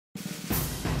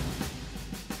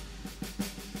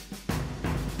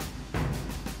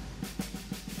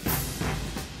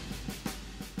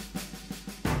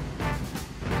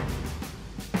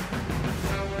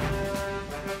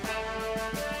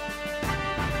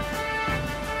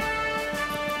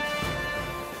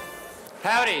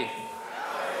Howdy.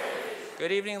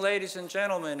 Good evening, ladies and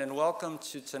gentlemen, and welcome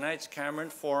to tonight's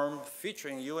Cameron Forum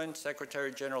featuring UN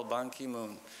Secretary General Ban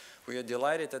Ki-moon. We are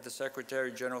delighted that the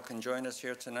Secretary General can join us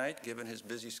here tonight, given his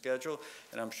busy schedule,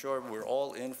 and I'm sure we're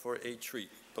all in for a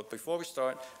treat. But before we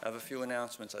start, I have a few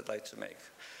announcements I'd like to make.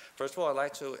 First of all, I'd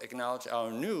like to acknowledge our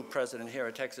new president here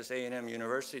at Texas A&M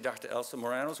University, Dr. Elsa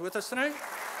Morano, is with us tonight.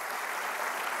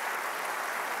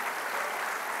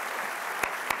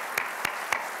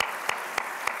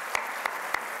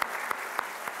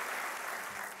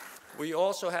 We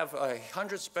also have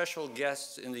 100 special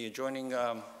guests in the adjoining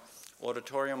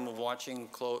auditorium watching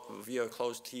via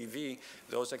closed TV.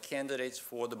 Those are candidates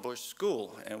for the Bush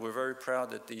School, and we're very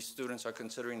proud that these students are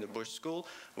considering the Bush School.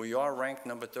 We are ranked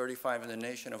number 35 in the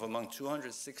nation of among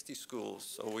 260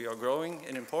 schools, so we are growing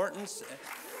in importance.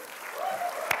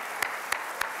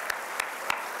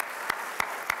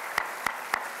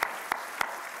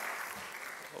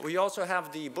 We also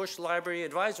have the Bush Library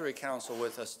Advisory Council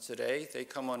with us today. They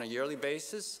come on a yearly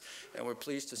basis, and we're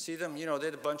pleased to see them. You know,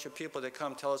 they're the bunch of people that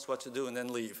come, tell us what to do, and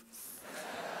then leave.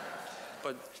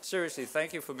 But seriously,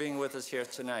 thank you for being with us here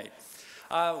tonight.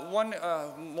 One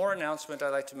more announcement I'd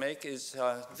like to make is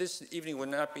this evening would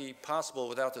not be possible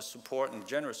without the support, and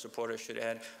generous support I should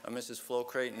add, of Mrs. Flo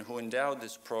Creighton, who endowed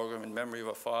this program in memory of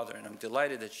her father, and I'm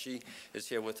delighted that she is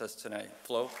here with us tonight.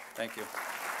 Flo, thank you.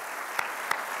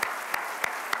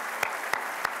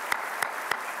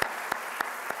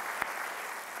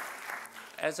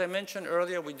 As I mentioned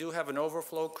earlier, we do have an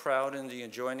overflow crowd in the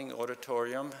adjoining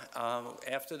auditorium.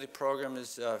 After the program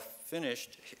is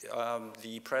finished,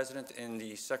 the President and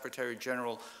the Secretary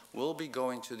General will be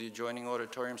going to the adjoining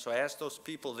auditorium. So I ask those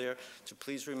people there to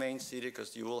please remain seated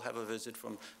because you will have a visit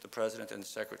from the President and the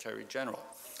Secretary General.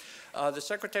 The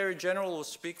Secretary General will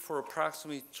speak for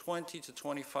approximately 20 to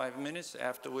 25 minutes,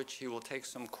 after which he will take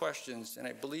some questions. And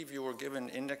I believe you were given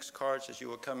index cards as you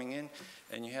were coming in,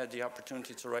 and you had the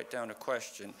opportunity to write down a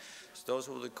question. So those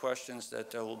were the questions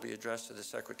that will be addressed to the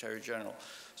Secretary General.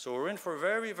 So we're in for a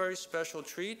very, very special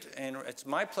treat, and it's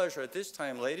my pleasure at this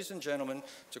time, ladies and gentlemen,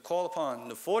 to call upon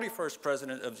the 41st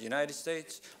President of the United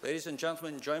States. Ladies and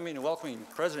gentlemen, join me in welcoming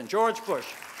President George Bush.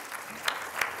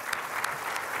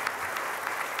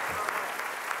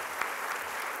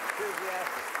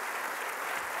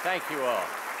 Thank you all.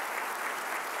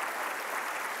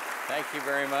 Thank you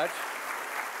very much,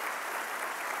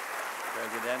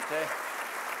 Presidente.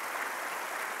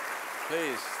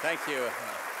 Please, thank you.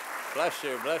 Bless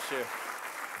you, bless you.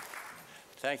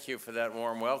 Thank you for that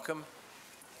warm welcome,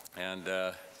 and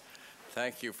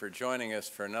thank you for joining us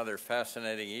for another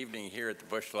fascinating evening here at the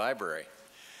Bush Library.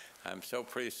 I'm so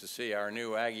pleased to see our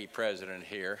new Aggie president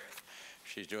here.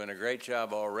 She's doing a great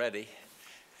job already,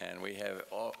 and we have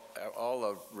all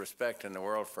the respect in the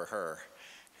world for her,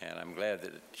 and I'm glad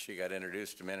that she got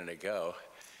introduced a minute ago.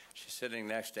 She's sitting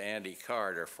next to Andy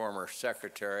Card, our former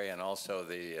secretary, and also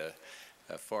the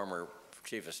former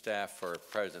chief of staff for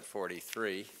President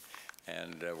 43,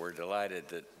 and we're delighted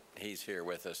that he's here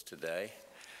with us today.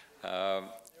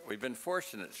 We've been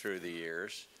fortunate through the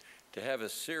years to have a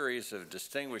series of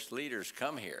distinguished leaders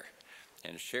come here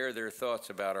and share their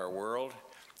thoughts about our world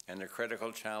and the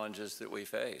critical challenges that we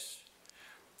face.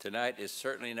 Tonight is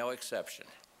certainly no exception,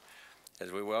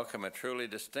 as we welcome a truly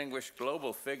distinguished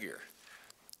global figure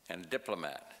and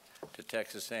diplomat to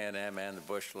Texas A&M and the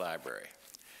Bush Library.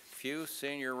 Few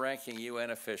senior-ranking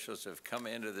UN officials have come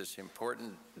into this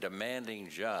important, demanding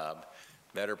job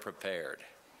better prepared,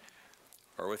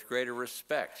 or with greater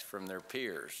respect from their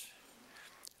peers.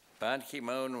 Ban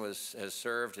Ki-moon has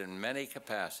served in many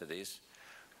capacities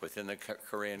within the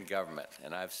Korean government,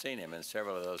 and I've seen him in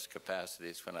several of those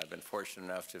capacities when I've been fortunate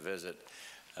enough to visit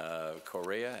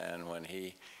Korea and when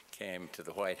he came to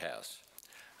the White House.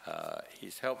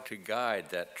 He's helped to guide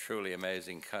that truly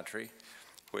amazing country,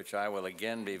 which I will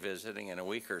again be visiting in a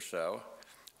week or so,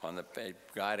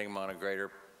 guiding him on a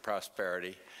greater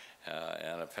prosperity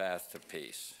and a path to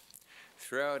peace.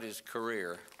 Throughout his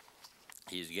career,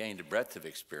 he's gained a breadth of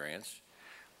experience,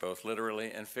 both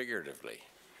literally and figuratively.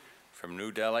 From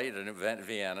New Delhi to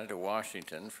Vienna to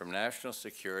Washington, from national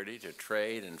security to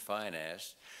trade and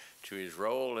finance, to his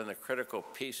role in the critical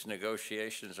peace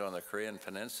negotiations on the Korean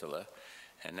Peninsula,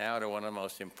 and now to one of the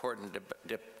most important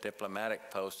diplomatic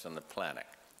posts on the planet.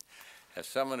 As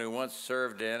someone who once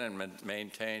served in and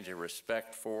maintains a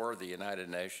respect for the United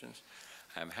Nations,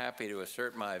 I'm happy to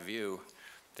assert my view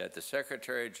that the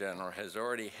Secretary General has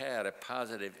already had a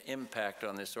positive impact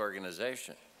on this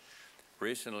organization,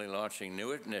 recently launching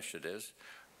new initiatives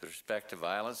with respect to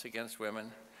violence against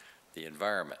women, the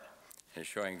environment, and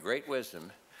showing great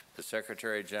wisdom the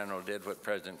Secretary General did what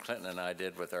President Clinton and I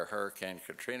did with our Hurricane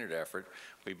Katrina effort.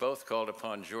 We both called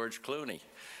upon George Clooney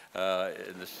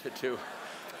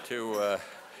to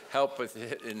help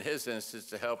with, in his instance,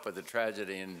 to help with the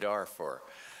tragedy in Darfur.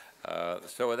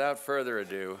 So without further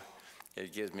ado,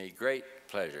 it gives me great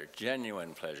pleasure,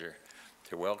 genuine pleasure,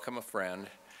 to welcome a friend,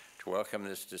 to welcome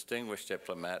this distinguished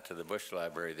diplomat to the Bush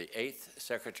Library, the 8th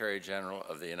Secretary General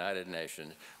of the United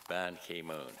Nations, Ban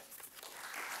Ki-moon.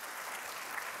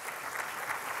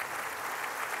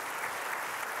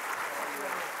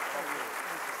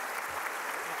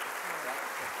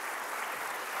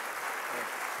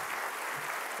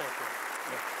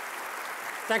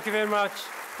 Thank you very much.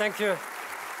 Thank you.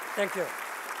 Thank you.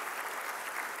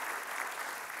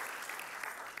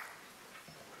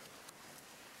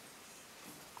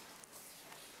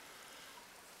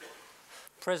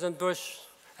 President Bush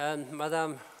and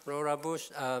Madam Barbara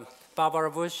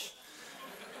Bush,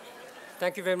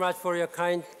 thank you very much for your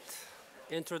kind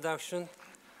introduction.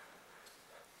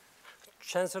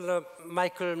 Chancellor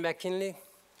Michael McKinley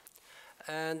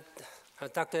and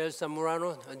Dr. Elsa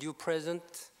Murano, a new president,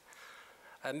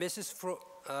 Mrs.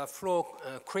 Flo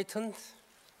Creighton,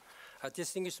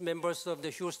 distinguished members of the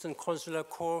Houston Consular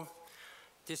Corps,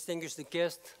 distinguished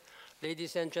guests,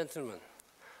 ladies and gentlemen,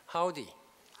 howdy.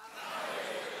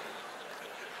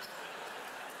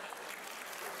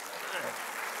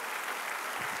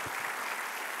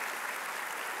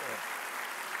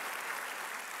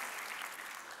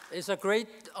 It's a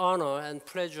great honor and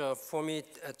pleasure for me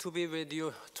to be with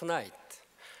you tonight.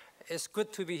 It's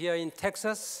good to be here in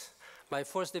Texas, my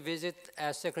first visit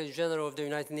as Secretary General of the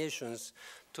United Nations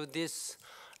to this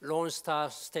Lone Star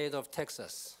state of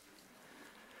Texas.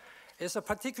 It's a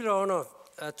particular honor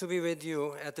to be with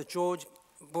you at the George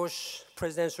Bush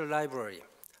Presidential Library.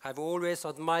 I've always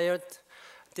admired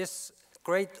this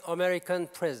great American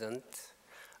president,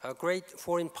 a great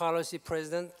foreign policy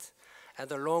president, and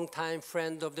a longtime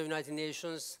friend of the United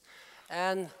Nations,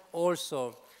 and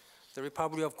also the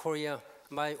Republic of Korea,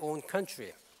 my own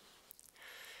country.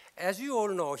 As you all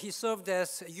know, he served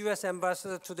as US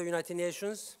Ambassador to the United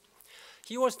Nations.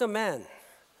 He was the man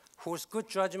whose good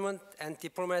judgment and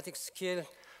diplomatic skill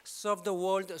served the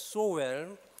world so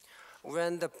well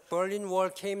when the Berlin Wall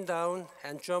came down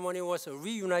and Germany was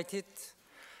reunited,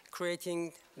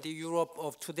 creating the Europe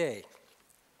of today.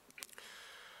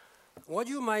 What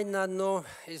you might not know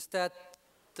is that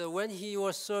when he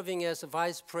was serving as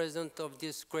vice president of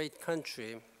this great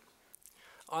country,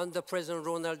 under President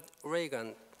Ronald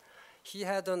Reagan, he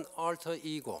had an alter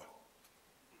ego.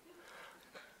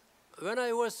 When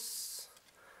I was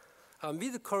a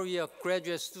mid-career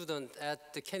graduate student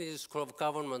at the Kennedy School of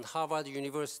Government, Harvard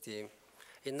University,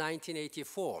 in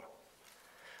 1984,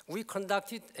 we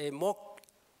conducted a mock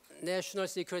National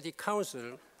Security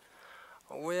Council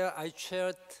where I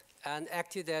chaired and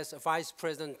acted as Vice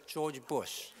President George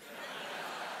Bush.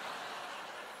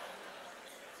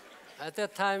 At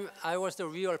that time, I was the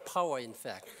real power, in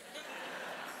fact.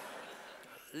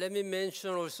 Let me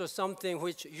mention also something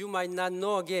which you might not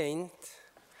know again.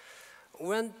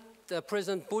 When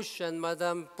President Bush and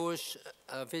Madam Bush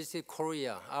visited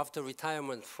Korea after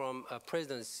retirement from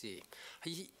presidency,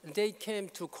 they came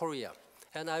to Korea,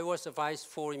 and I was the Vice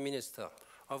Foreign Minister,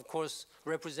 of course,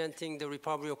 representing the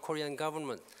Republic of Korean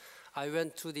government. I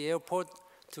went to the airport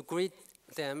to greet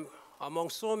them among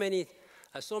so many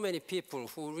people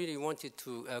who really wanted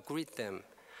to greet them.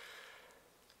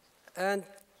 And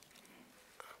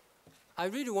I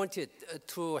really wanted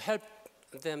to help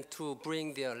them to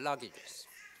bring their luggages.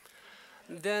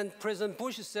 Then President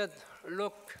Bush said,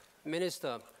 look,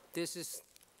 Minister, this is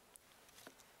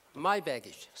my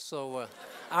baggage, so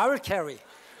I will carry.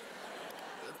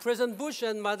 President Bush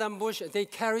and Madam Bush, they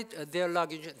carried their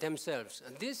luggage themselves.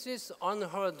 This is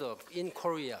unheard of in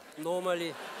Korea,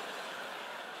 normally.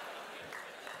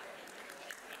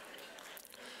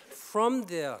 From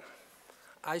there,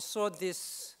 I saw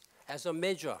this as a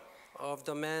measure of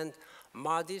the man,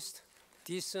 modest,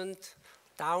 decent,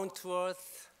 down to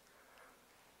earth,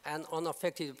 and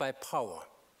unaffected by power.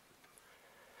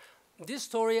 This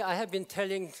story I have been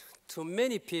telling to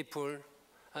many people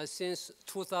since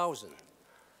 2000.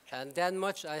 And that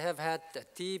much I have had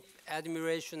deep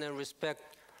admiration and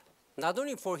respect, not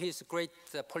only for his great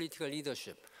political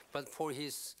leadership, but for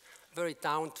his very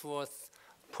down-to-earth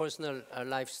personal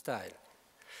lifestyle.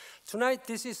 Tonight,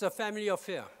 this is a family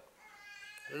affair.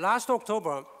 Last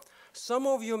October, some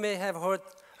of you may have heard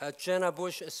Jenna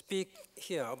Bush speak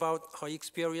here about her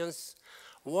experience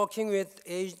working with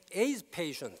AIDS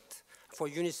patients for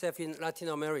UNICEF in Latin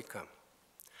America.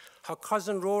 Her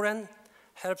cousin Lauren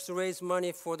helps raise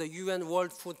money for the UN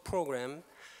World Food Program,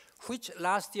 which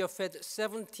last year fed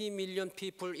 70 million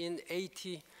people in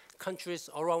 80 countries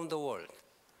around the world.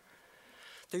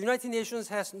 The United Nations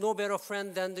has no better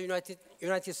friend than the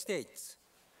United States.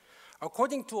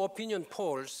 According to opinion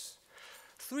polls,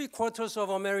 3/4 of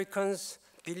Americans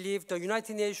believe the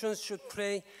United Nations should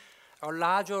play a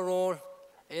larger role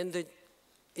in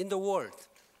the world.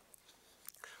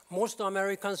 Most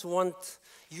Americans want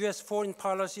US foreign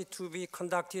policy to be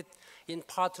conducted in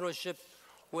partnership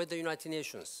with the United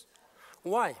Nations.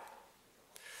 Why?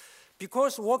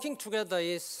 Because working together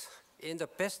is in the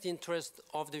best interest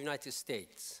of the United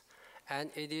States,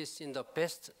 and it is in the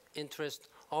best interest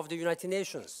of the United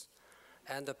Nations,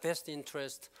 and the best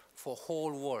interest for the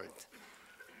whole world.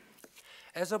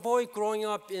 As a boy growing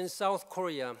up in South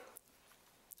Korea,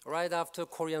 right after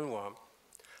Korean War,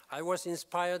 I was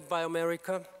inspired by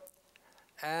America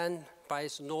and by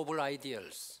its noble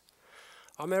ideals.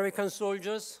 American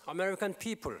soldiers, American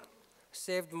people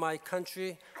saved my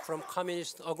country from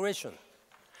communist aggression.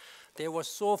 They were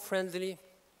so friendly,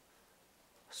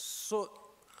 so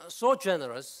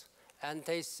generous, and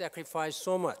they sacrificed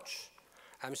so much.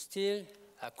 I'm still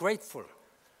grateful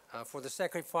for the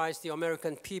sacrifice the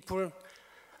American people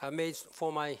made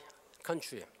for my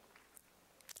country.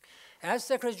 As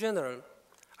Secretary General,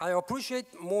 I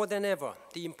appreciate more than ever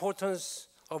the importance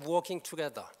of working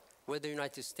together with the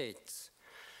United States.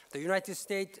 The United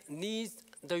States needs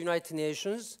the United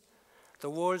Nations, the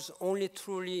world's only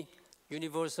truly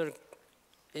universal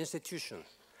institution.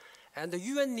 And the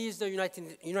UN needs the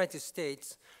United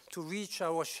States to reach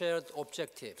our shared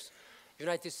objectives.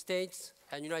 United States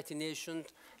and United Nations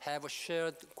have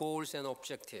shared goals and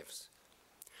objectives.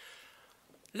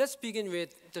 Let's begin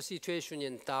with the situation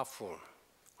in Darfur,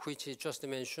 which is just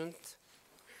mentioned.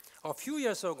 A few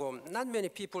years ago, not many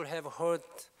people have heard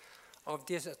of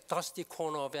this dusty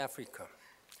corner of Africa.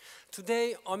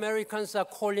 Today, Americans are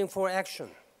calling for action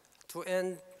to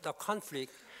end the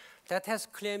conflict that has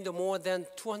claimed more than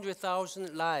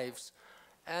 200,000 lives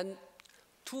and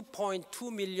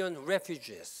 2.2 million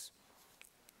refugees.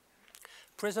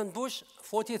 President Bush,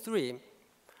 43,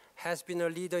 has been a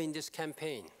leader in this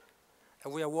campaign,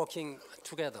 and we are working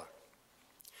together.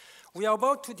 We are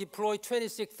about to deploy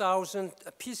 26,000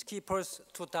 peacekeepers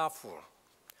to Darfur,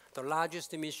 the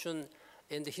largest mission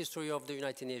in the history of the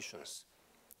United Nations.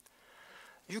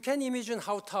 You can imagine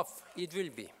how tough it will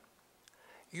be.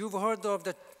 You've heard of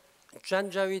the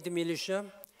Janjaweed militia.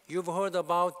 You've heard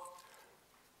about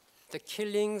the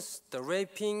killings, the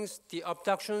rapings, the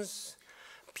abductions.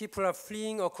 People are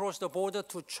fleeing across the border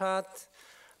to Chad,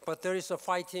 but there is a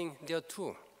fighting there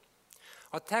too.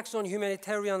 Attacks on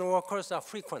humanitarian workers are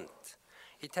frequent.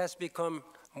 It has become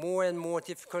more and more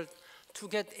difficult to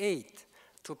get aid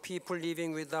to people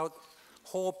living without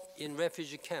hope in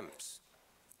refugee camps.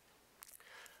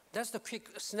 That's the quick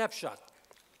snapshot.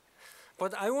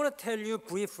 But I want to tell you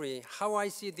briefly how I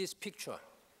see this picture.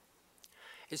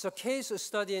 It's a case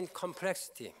study in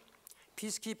complexity.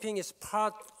 Peacekeeping is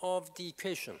part of the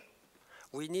equation.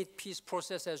 We need peace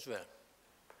process as well.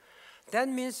 That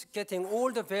means getting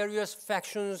all the various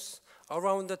factions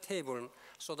around the table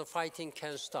so the fighting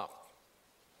can stop.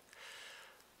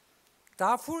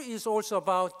 Darfur is also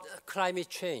about climate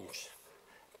change.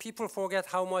 People forget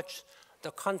how much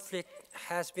the conflict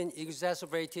has been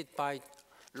exacerbated by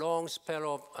long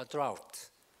spell of a drought.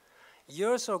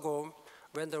 Years ago,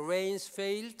 when the rains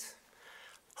failed,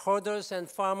 herders and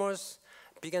farmers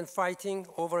began fighting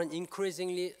over an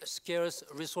increasingly scarce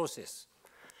resources.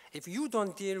 If you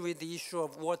don't deal with the issue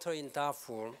of water in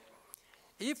Darfur,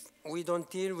 if we don't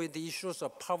deal with the issues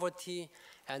of poverty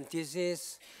and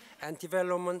disease and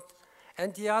development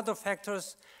and the other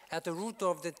factors at the root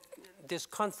of this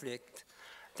conflict,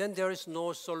 then there is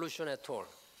no solution at all.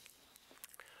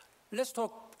 Let's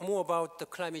talk more about the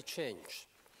climate change.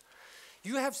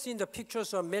 You have seen the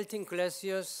pictures of melting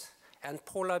glaciers and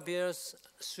polar bears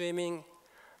swimming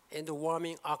in the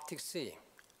warming Arctic Sea.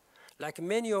 Like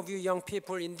many of you young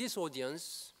people in this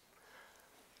audience,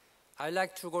 I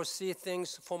like to go see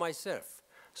things for myself.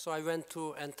 So I went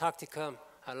to Antarctica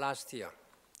last year.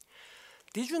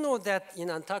 Did you know that in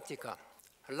Antarctica,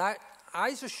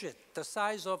 ice sheet the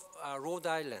size of Rhode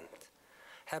Island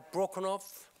have broken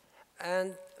off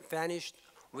and vanished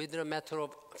within a matter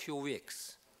of a few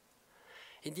weeks?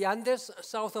 In the Andes,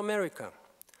 South America,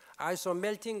 I saw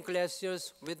melting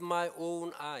glaciers with my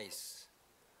own eyes.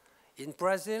 In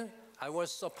Brazil, I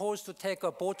was supposed to take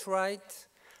a boat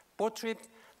trip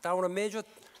down a major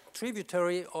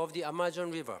tributary of the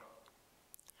Amazon River.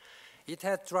 It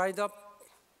had dried up.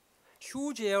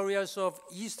 Huge areas of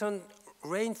eastern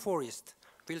rainforest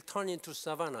will turn into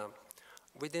savanna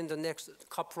within the next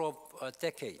couple of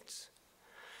decades.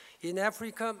 In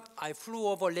Africa, I flew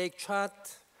over Lake Chad,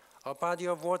 a body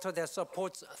of water that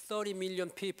supports 30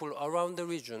 million people around the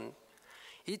region.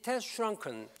 It has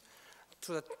shrunken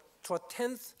to a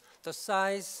tenth the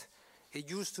size it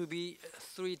used to be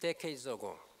 3 decades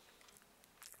ago.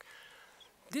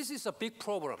 This is a big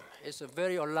problem. It's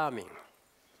very alarming.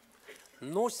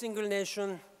 No single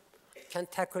nation can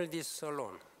tackle this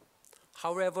alone.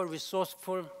 However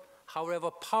resourceful, however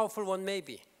powerful one may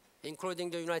be, including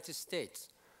the United States,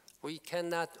 we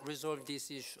cannot resolve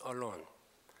this issue alone.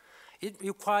 It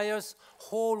requires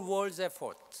whole world's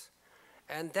effort,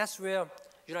 and that's where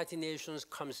United Nations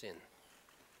comes in.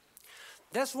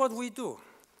 That's what we do.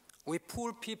 We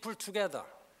pull people together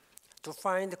to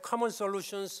find common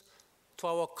solutions to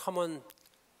our common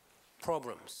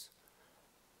problems.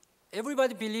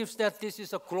 Everybody believes that this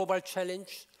is a global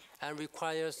challenge and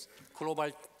requires global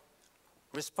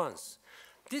response.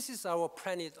 This is our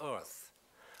planet Earth.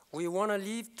 We want to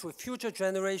leave to future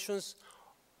generations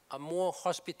a more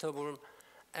hospitable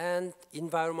and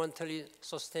environmentally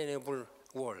sustainable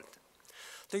world.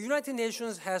 The United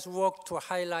Nations has worked to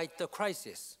highlight the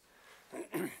crisis.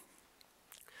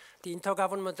 The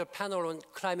Intergovernmental Panel on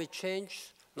Climate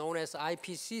Change, known as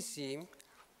IPCC,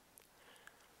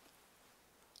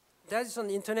 that is an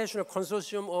international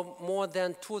consortium of more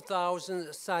than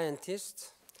 2,000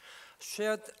 scientists,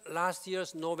 shared last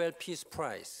year's Nobel Peace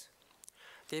Prize.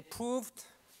 They proved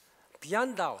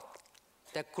beyond doubt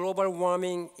that global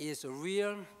warming is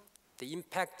real, the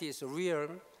impact is real,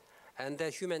 and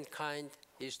that humankind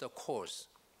is the cause.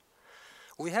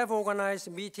 We have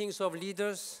organized meetings of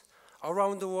leaders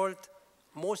around the world,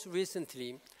 most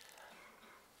recently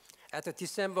at the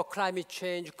December Climate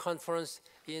Change Conference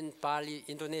in Bali,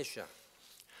 Indonesia.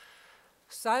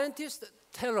 Scientists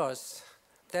tell us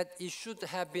that it should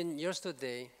have been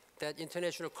yesterday, that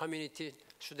international community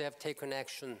should have taken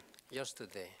action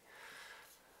yesterday.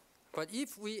 But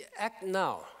if we act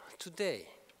now, today,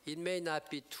 it may not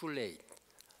be too late.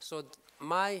 So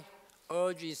my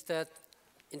urge is that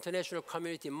international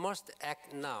community must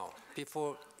act now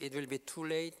before it will be too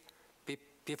late,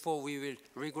 before we will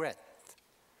regret.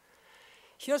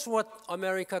 Here's what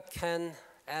America can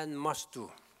and must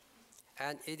do,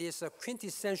 and it is a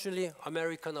quintessentially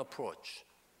American approach.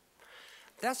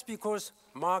 That's because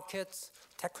markets,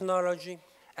 technology,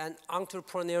 and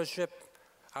entrepreneurship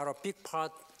are a big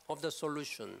part of the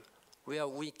solution where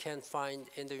we can find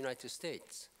in the United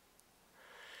States.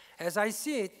 As I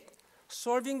see it,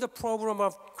 solving the problem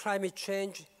of climate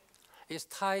change is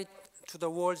tied to the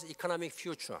world's economic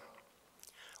future.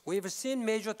 We've seen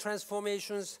major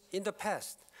transformations in the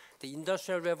past: the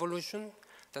Industrial Revolution,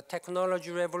 the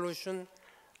technology revolution,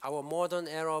 our modern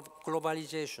era of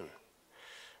globalization.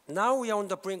 Now we are on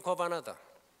the brink of another,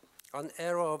 an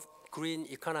era of green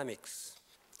economics.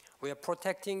 We are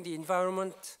protecting the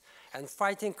environment and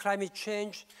fighting climate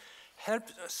change, help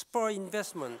spur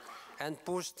investment and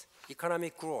boost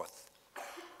economic growth.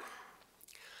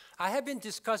 I have been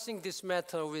discussing this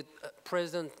matter with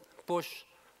President Bush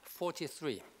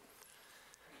 43.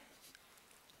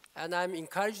 And I'm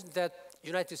encouraged that the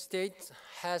United States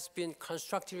has been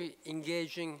constructively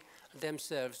engaging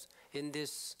themselves in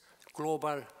this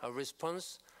global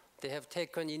response. They have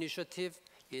taken initiative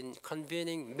in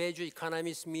convening major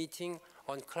economies meeting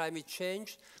on climate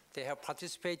change. They have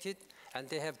participated and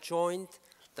they have joined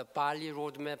the Bali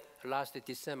roadmap last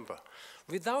December.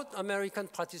 Without American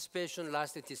participation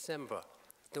last December,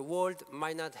 the world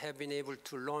might not have been able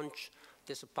to launch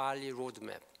this Bali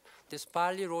roadmap. This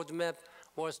Bali roadmap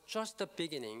was just the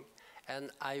beginning,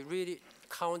 and I really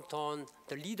count on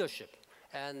the leadership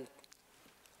and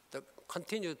the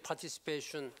continued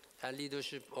participation and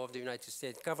leadership of the United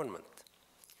States government.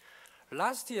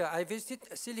 Last year, I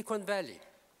visited Silicon Valley,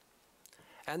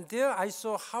 and there I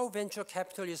saw how venture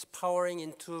capital is powering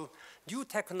into new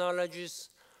technologies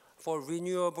for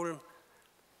renewable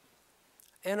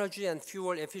energy and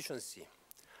fuel efficiency.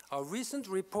 A recent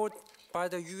report by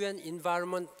the UN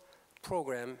Environment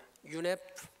Program, UNEP,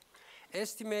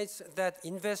 estimates that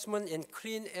investment in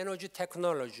clean energy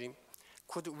technology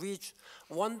could reach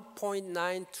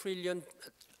 $1.9 trillion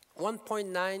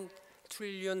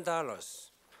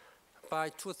by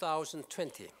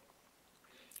 2020.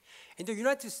 In the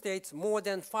United States, more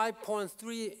than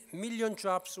 5.3 million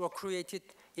jobs were created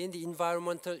in the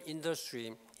environmental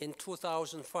industry in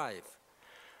 2005.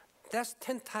 That's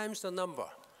 10 times the number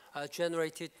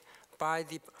generated by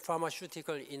the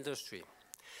pharmaceutical industry.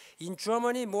 In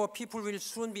Germany, more people will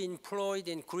soon be employed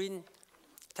in green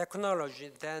technology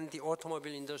than the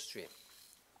automobile industry.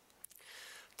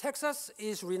 Texas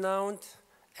is renowned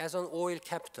as an oil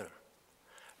capital.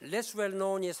 Less well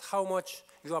known is how much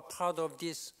you are part of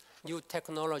this new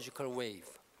technological wave.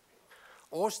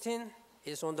 Austin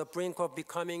is on the brink of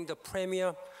becoming the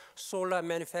premier solar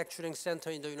manufacturing center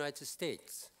in the United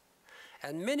States.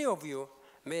 And many of you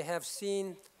may have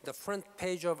seen the front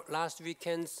page of last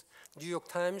weekend's New York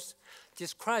Times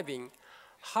describing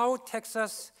how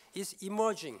Texas is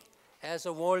emerging as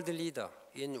a world leader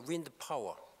in wind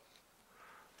power.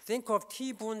 Think of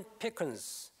T. Boone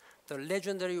Pickens, the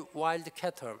legendary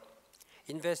wildcatter,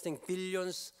 investing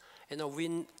billions in a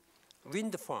wind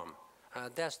farm.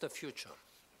 That's the future.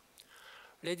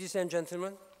 Ladies and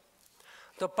gentlemen,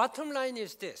 the bottom line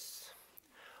is this.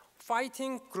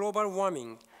 Fighting global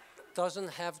warming doesn't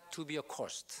have to be a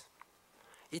cost.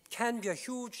 It can be a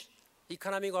huge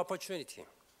economic opportunity.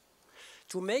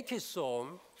 To make it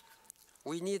so,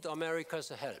 we need America's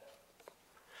help.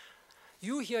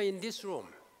 You here in this room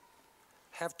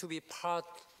have to be part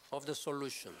of the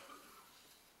solution.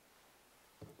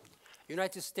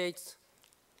 United States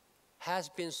has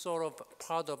been sort of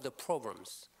part of the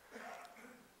problems.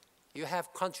 You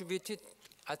have contributed,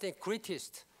 I think,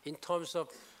 greatest in terms of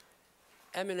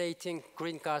eliminating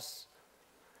green gas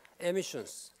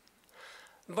emissions.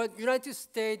 But United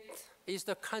States is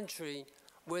the country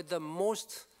with the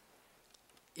most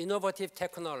innovative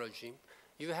technology.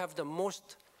 You have the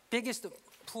biggest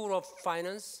pool of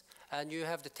finance, and you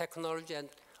have the technology and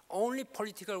only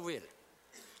political will.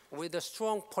 With the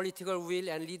strong political will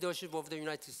and leadership of the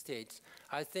United States,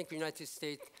 I think the United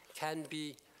States can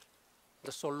be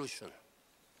the solution.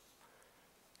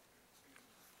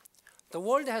 The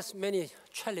world has many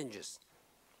challenges.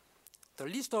 The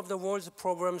list of the world's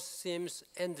problems seems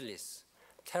endless.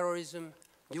 Terrorism,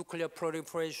 nuclear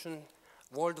proliferation,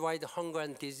 worldwide hunger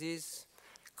and disease,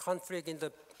 conflict in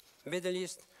the Middle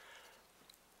East,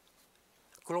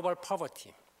 global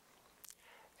poverty.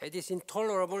 It is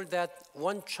intolerable that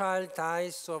one child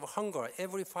dies of hunger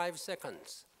every 5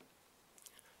 seconds.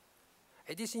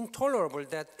 It is intolerable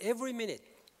that every minute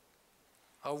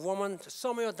a woman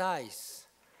somewhere dies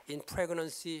in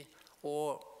pregnancy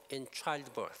or in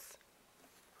childbirth.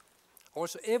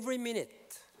 Also, every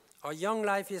minute a young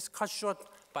life is cut short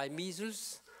by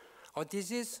measles, a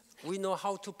disease we know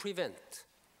how to prevent.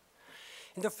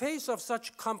 In the face of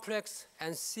such complex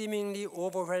and seemingly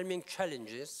overwhelming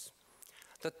challenges,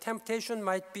 the temptation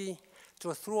might be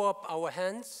to throw up our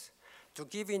hands, to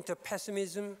give in to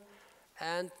pessimism,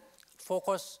 and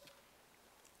focus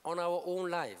on our own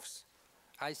lives.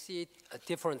 I see it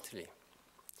differently.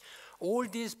 All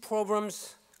these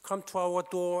problems come to our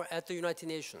door at the United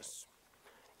Nations,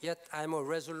 yet I'm a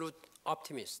resolute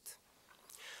optimist.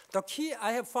 The key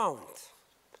I have found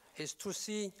is to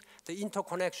see the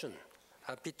interconnection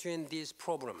between these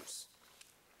problems.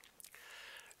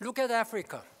 Look at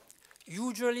Africa.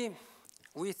 Usually,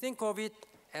 we think of it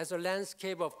as a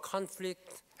landscape of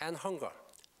conflict and hunger,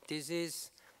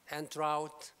 disease and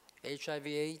drought,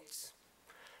 HIV/AIDS.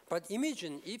 But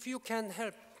imagine if you can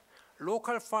help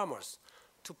local farmers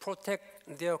to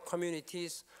protect their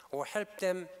communities or help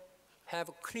them have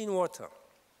clean water.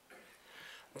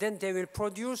 Then they will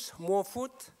produce more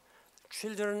food.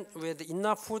 Children with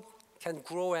enough food can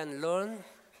grow and learn.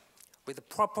 With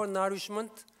proper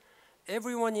nourishment,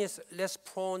 everyone is less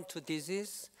prone to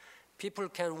disease. People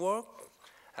can work.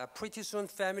 Pretty soon,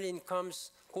 family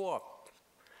incomes go up.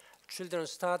 Children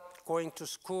start going to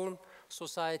school.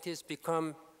 Societies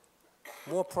become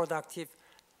more productive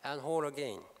and whole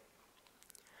again.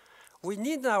 We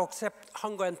need now accept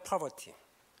hunger and poverty.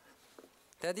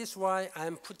 That is why I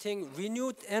am putting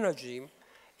renewed energy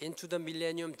into the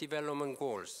Millennium Development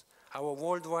Goals, our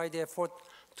worldwide effort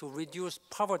to reduce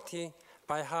poverty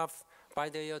by half by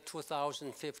the year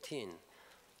 2015.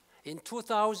 In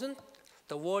 2000,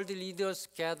 the world leaders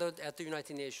gathered at the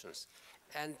United Nations,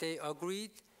 and they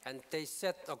agreed and they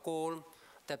set a goal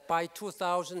that by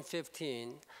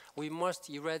 2015, we must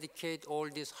eradicate all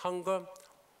this hunger.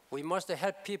 We must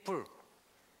help people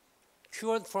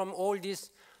cured from all these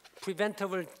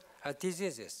preventable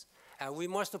diseases. And we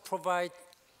must provide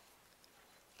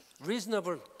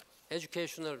reasonable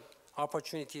educational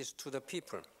opportunities to the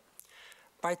people.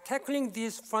 By tackling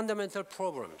these fundamental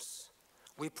problems,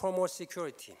 we promote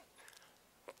security.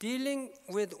 Dealing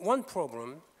with one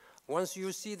problem, once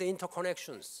you see the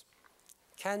interconnections,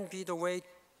 can be the way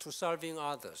to solving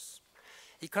others.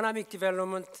 Economic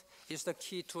development is the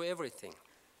key to everything.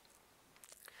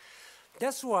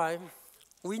 That's why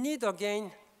we need,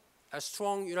 again, a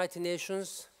strong United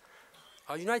Nations,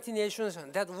 a United Nations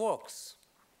that works.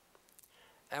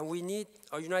 And we need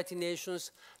a United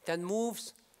Nations that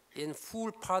moves in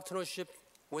full partnership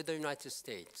with the United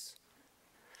States.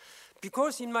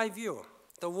 Because in my view,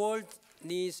 the world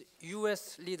needs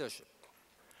US leadership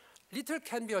Little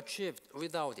can be achieved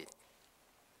without it.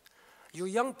 You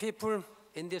young people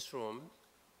in this room,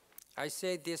 I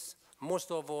say this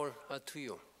most of all to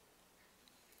you.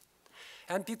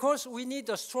 And because we need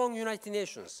a strong United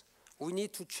Nations, we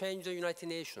need to change the United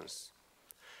Nations.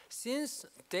 Since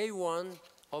day one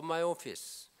of my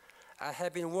office, I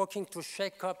have been working to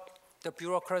shake up the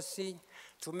bureaucracy,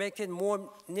 to make it more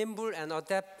nimble and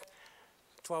adapt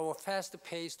to our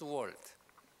fast-paced world.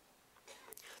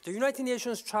 The United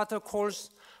Nations Charter calls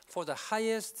for the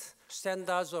highest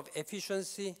standards of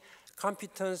efficiency,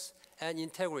 competence, and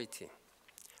integrity.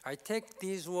 I take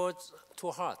these words to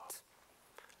heart,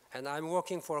 and I'm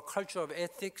working for a culture of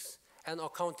ethics and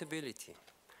accountability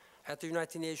at the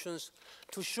United Nations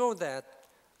to show that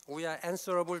we are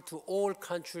answerable to all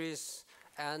countries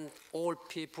and all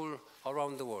people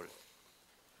around the world.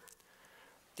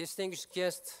 Distinguished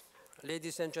guests,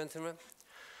 ladies and gentlemen,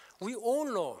 we all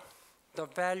know the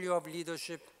value of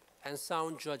leadership and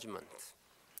sound judgment.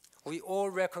 We all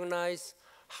recognize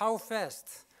how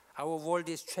fast our world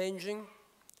is changing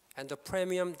and the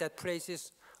premium that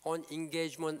places on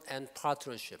engagement and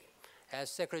partnership.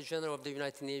 As Secretary General of the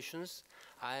United Nations,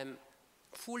 I am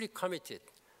fully committed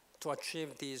to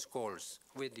achieve these goals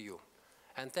with you.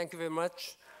 And thank you very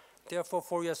much, therefore,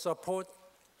 for your support,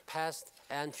 past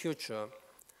and future.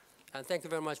 And thank you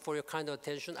very much for your kind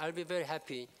attention. I'll be very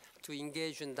happy to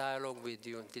engage in dialogue with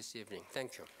you this evening.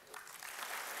 Thank you.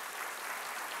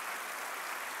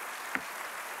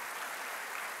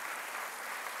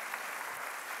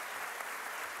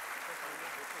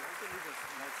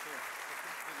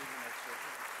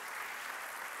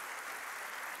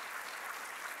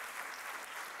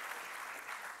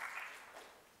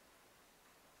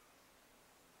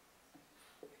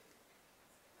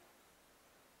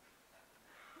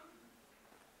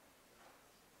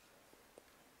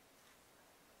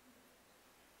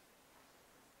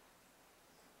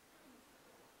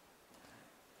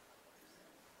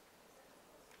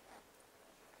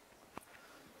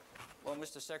 Well,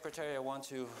 Mr. Secretary, I want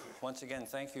to once again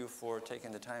thank you for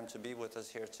taking the time to be with us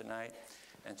here tonight,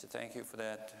 and to thank you for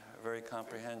that very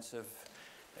comprehensive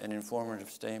and informative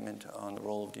statement on the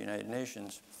role of the United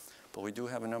Nations. But we do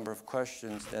have a number of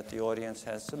questions that the audience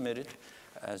has submitted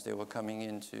as they were coming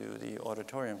into the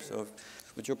auditorium. So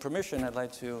with your permission, I'd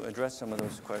like to address some of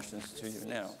those questions to you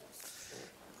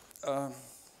now.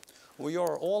 We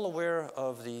are all aware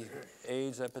of the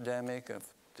AIDS epidemic, of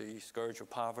the scourge of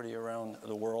poverty around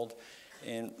the world.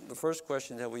 And the first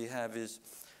question that we have is,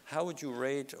 how would you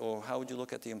rate or how would you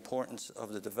look at the importance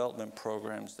of the development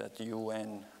programs that the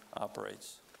UN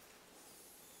operates?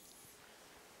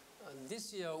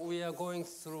 This year, we are going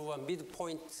through a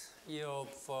midpoint year of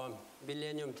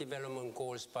Millennium Development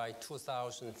Goals by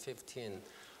 2015.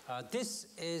 This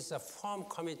is a firm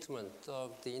commitment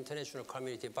of the international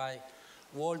community by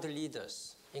world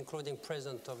leaders, including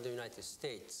President of the United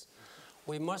States.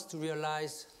 We must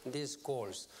realize these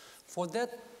goals. For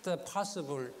that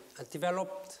possible,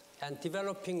 developed and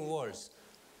developing worlds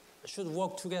should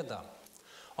work together.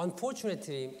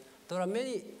 Unfortunately, there are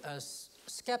many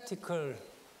skeptical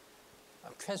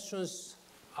questions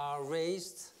are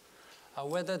raised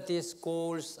whether these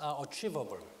goals are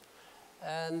achievable.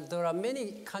 And there are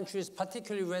many countries,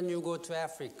 particularly when you go to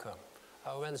Africa,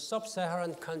 when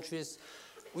sub-Saharan countries,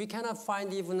 we cannot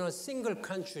find even a single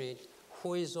country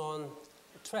who is on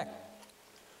track.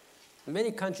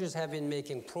 Many countries have been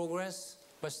making progress,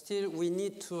 but still we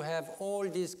need to have all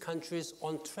these countries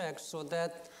on track so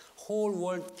that whole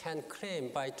world can claim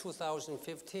by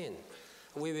 2015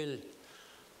 we will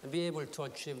be able to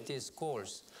achieve these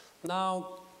goals.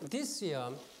 Now, this year,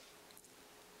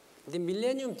 the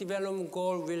Millennium Development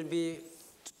Goal will be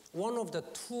one of the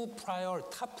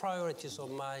top priorities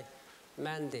of my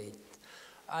mandate.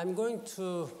 I'm going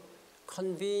to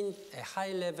convene a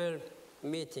high-level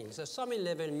meeting, a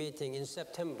summit-level meeting in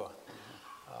September,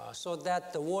 so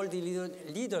that the world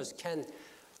leaders can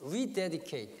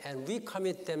rededicate and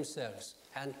recommit themselves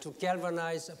and to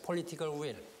galvanize a political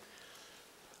will.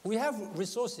 We have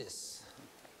resources.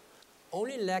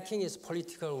 Only lacking is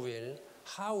political will,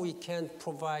 how we can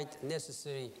provide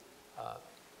necessary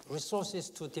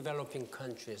resources to developing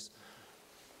countries.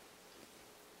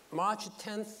 March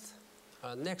 10th,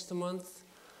 next month,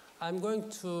 I'm going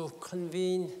to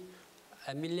convene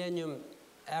a Millennium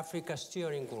Africa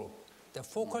Steering Group. The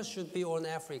focus should be on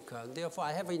Africa. Therefore,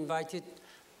 I have invited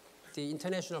the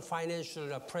international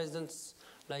financial presidents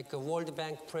like the World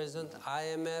Bank President,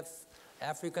 IMF,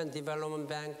 African Development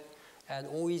Bank, and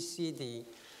OECD,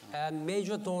 and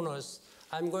major donors.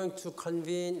 I'm going to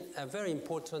convene a very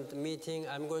important meeting.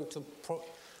 I'm going to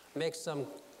make some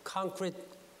concrete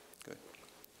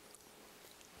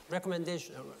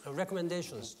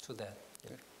recommendations to that.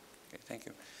 Yeah. Okay, thank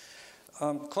you.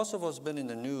 Kosovo's been in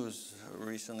the news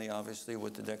recently, obviously,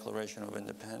 with the Declaration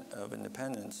of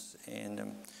Independence,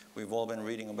 and we've all been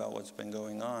reading about what's been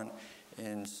going on.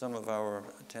 And some of our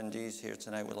attendees here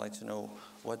tonight would like to know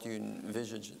what you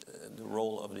envisage the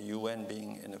role of the UN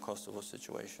being in the Kosovo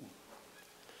situation.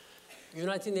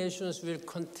 United Nations will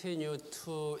continue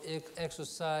to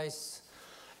exercise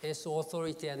its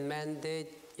authority and mandate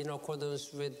in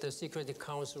accordance with the Security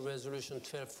Council Resolution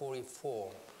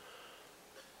 1244.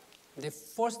 The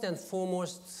first and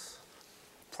foremost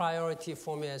priority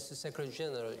for me as the Secretary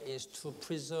General is to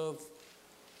preserve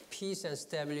peace and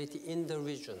stability in the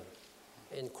region,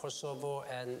 in Kosovo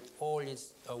and all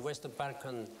its Western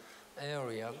Balkan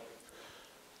area.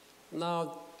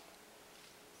 Now,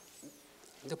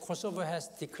 the Kosovo has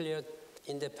declared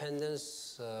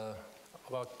independence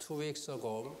about 2 weeks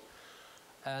ago,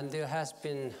 and there has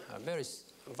been very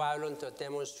violent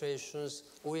demonstrations.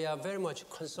 We are very much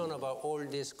concerned about all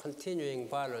this continuing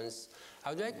violence.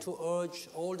 I would like to urge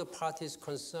all the parties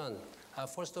concerned,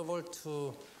 first of all,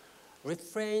 to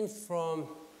refrain from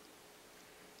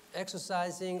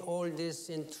exercising all this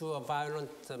into a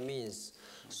violent means.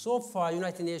 So far,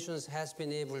 United Nations has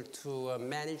been able to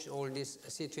manage all this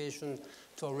situation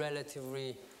to a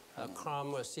relatively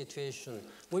calm situation.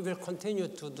 We will continue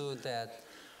to do that.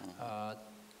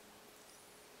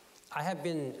 I have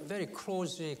been very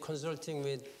closely consulting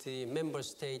with the member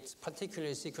states,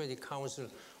 particularly Security Council,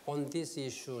 on this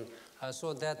issue,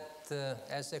 so that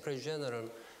as Secretary General,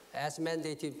 as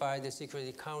mandated by the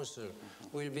Security Council,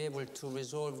 we'll be able to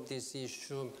resolve this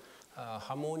issue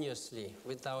harmoniously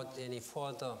without any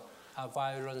further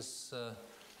violence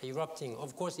erupting.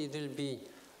 Of course, it will be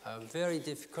very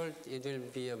difficult. It will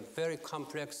be a very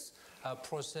complex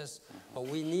process, but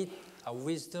we need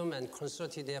wisdom and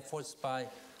concerted efforts by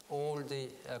all the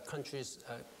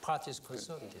parties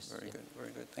concerned.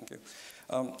 Very good, thank you.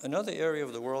 Another area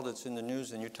of the world that's in the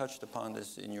news, and you touched upon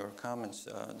this in your comments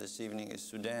this evening, is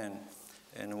Sudan.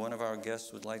 And one of our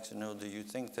guests would like to know, do you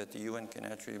think that the UN can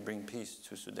actually bring peace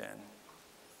to Sudan?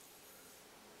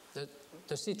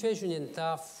 The situation in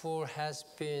Darfur has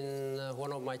been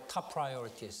one of my top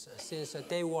priorities since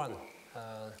day one,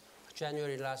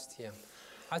 January last year.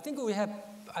 I think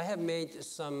I have made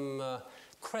some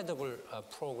credible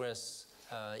progress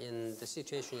in the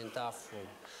situation in Darfur.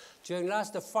 During the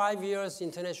last 5 years,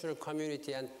 international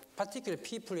community and particularly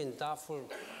people in Darfur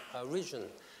region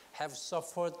have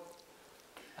suffered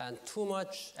and too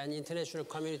much, and international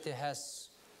community has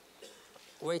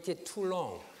waited too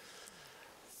long.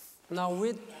 Now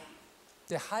with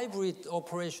the hybrid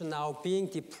operation now being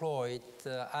deployed,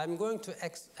 I'm going to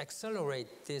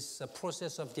accelerate this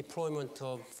process of deployment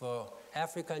of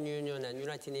African Union and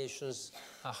United Nations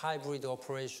hybrid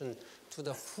operation to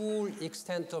the full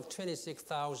extent of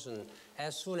 26,000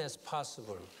 as soon as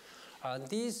possible.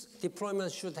 These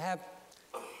deployments should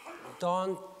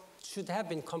have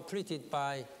been completed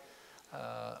by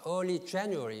early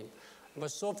January,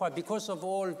 but so far, because of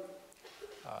all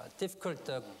difficult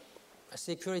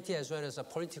security as well as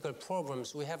political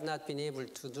problems, we have not been able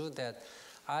to do that.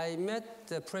 I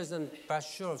met President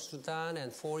Bashir of Sudan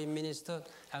and Foreign Minister,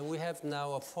 and we have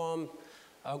now a firm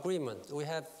agreement. We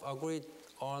have agreed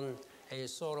on a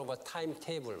sort of a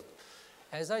timetable.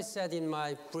 As I said in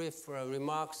my brief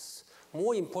remarks,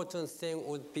 more important thing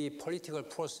would be political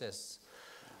process.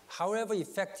 However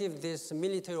effective these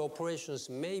military operations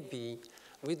may be,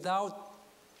 without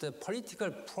the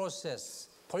political process,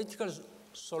 political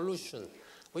solution,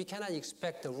 we cannot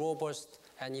expect a robust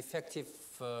and effective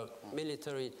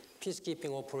military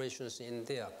peacekeeping operations in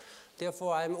there.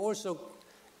 Therefore, I'm also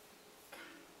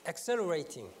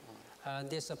accelerating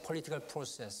this political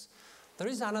process. There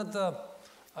is another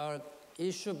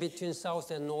issue between South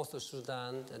and North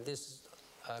Sudan. This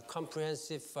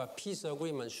comprehensive peace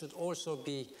agreement should also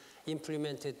be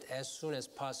implemented as soon as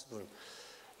possible.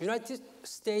 United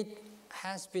States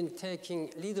has been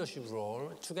taking leadership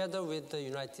role together with the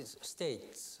United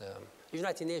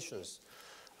Nations.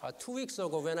 2 weeks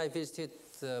ago, when I visited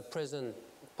President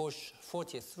Bush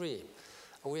 43,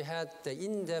 we had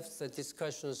in-depth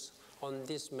discussions on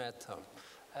this matter.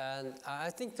 And I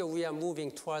think that we are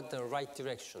moving toward the right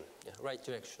direction. Yeah, right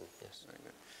direction, yes. Very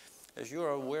good. As you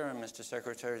are aware, Mr.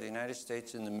 Secretary, the United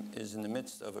States is in the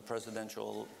midst of a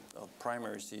presidential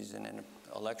primary season and an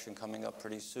election coming up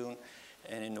pretty soon.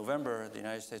 And in November, the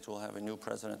United States will have a new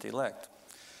president-elect.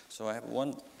 So I have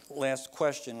one last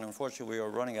question. Unfortunately, we are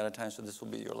running out of time, so this will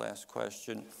be your last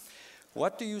question.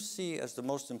 What do you see as the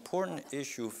most important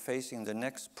issue facing the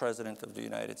next president of the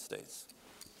United States?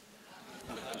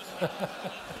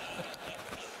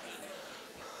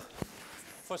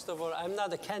 First of all, I'm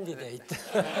not a candidate.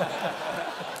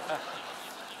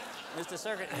 Mr.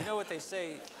 Secretary, you know what they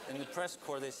say in the press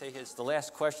corps? They say it's the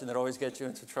last question that always gets you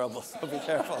into trouble, so be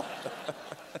careful.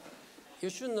 You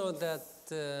should know that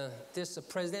this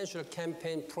presidential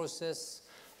campaign process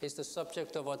is the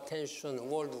subject of attention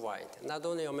worldwide, not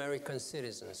only American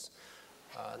citizens.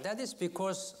 That is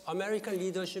because American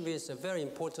leadership is very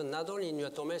important, not only in your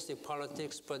domestic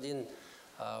politics, but in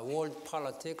world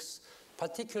politics,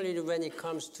 particularly when it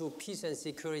comes to peace and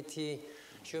security,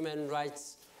 human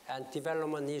rights, and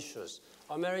development issues.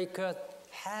 America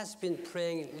has been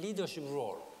playing leadership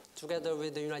role together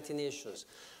with the United Nations.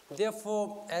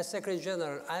 Therefore, as Secretary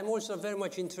General, I'm also very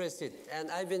much interested,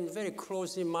 and I've been very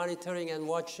closely monitoring and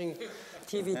watching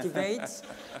TV debates.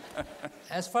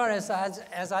 As far as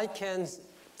I can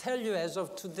tell you as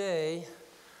of today,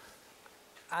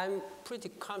 I'm pretty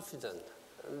confident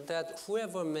that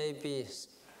whoever may be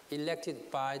elected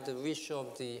by the wish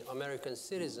of the American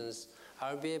citizens,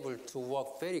 I'll be able to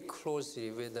work very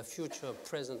closely with the future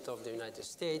President of the United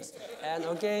States. And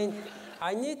again,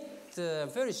 I need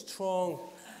very strong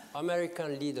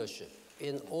American leadership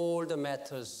in all the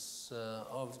matters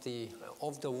of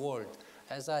the world.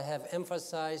 As I have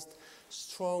emphasized,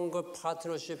 stronger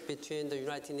partnership between the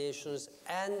United Nations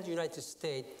and the United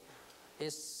States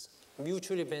is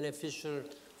mutually beneficial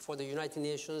for the United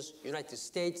Nations, United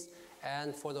States,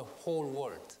 and for the whole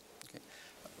world. Okay.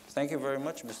 Thank you very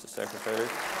much, Mr. Secretary.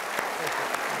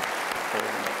 Thank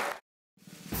you.